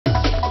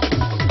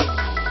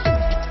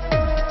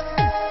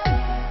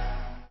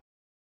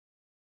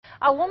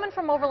A woman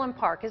from Overland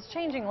Park is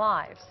changing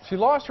lives. She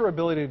lost her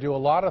ability to do a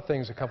lot of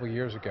things a couple of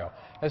years ago.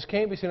 As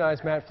KMBC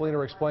 9's Matt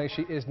Fleener explains,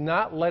 she is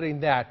not letting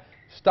that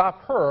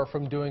stop her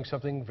from doing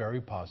something very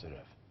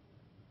positive.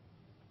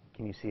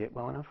 Can you see it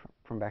well enough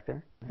from back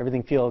there?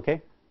 Everything feel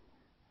okay?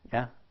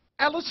 Yeah?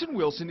 Allison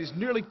Wilson is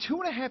nearly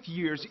 2.5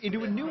 years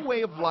into a new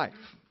way of life.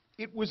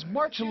 It was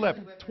March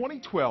 11,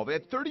 2012.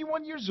 At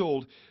 31 years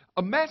old,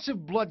 a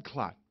massive blood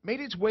clot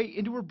made its way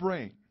into her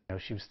brain.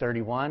 She was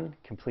 31,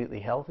 completely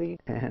healthy,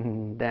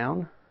 and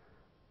down,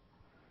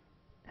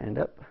 and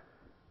up.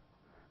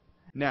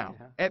 Now,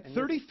 at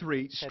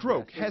 33,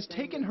 stroke has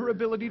taken her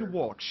ability to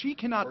walk. She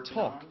cannot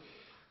talk.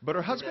 But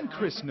her husband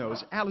Chris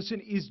knows Allison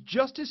is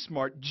just as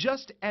smart,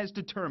 just as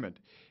determined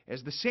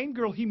as the same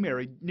girl he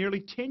married nearly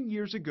 10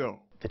 years ago.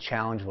 The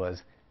challenge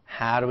was,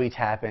 how do we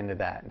tap into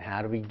that, and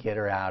how do we get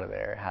her out of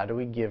there? How do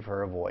we give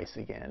her a voice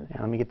again?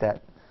 Now, let me get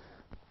that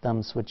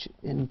thumb switch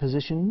in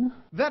position.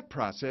 That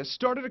process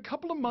started a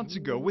couple of months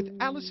ago with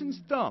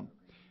Allison's thumb,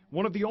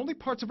 one of the only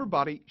parts of her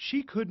body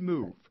she could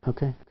move.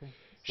 Okay.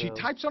 She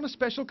types on a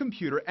special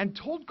computer and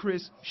told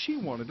Chris she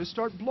wanted to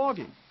start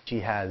blogging. She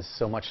has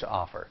so much to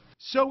offer.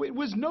 So it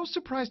was no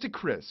surprise to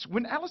Chris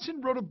when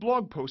Allison wrote a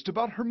blog post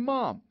about her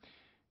mom.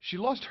 She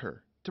lost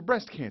her to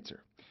breast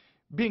cancer.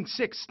 Being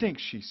sick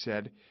stinks, she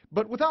said,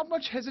 but without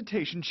much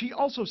hesitation, she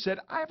also said,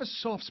 I have a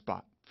soft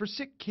spot for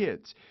sick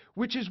kids,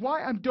 which is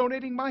why I'm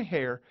donating my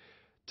hair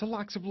to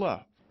Locks of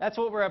Love. That's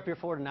what we're up here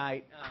for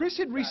tonight. Chris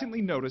had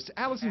recently noticed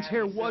Allison's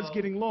hair was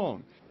getting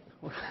long.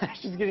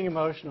 She's getting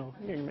emotional.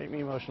 You're going to make me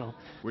emotional.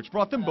 Which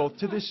brought them both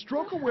to this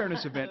stroke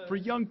awareness event for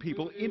young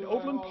people in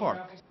Overland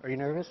Park. Are you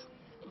nervous?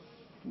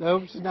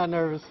 No, she's not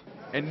nervous.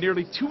 And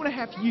nearly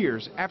 2.5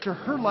 years after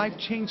her life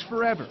changed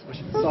forever,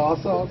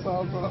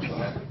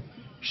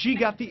 she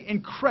got the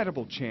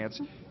incredible chance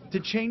to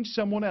change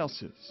someone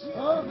else's.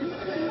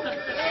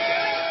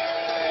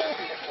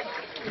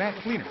 Matt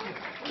Fleener,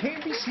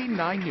 KMBC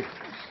 9 News.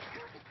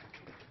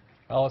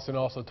 Allison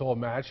also told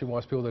Matt she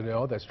wants people to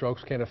know that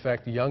strokes can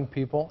affect young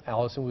people.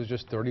 Allison was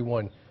just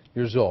 31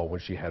 years old when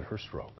she had her stroke.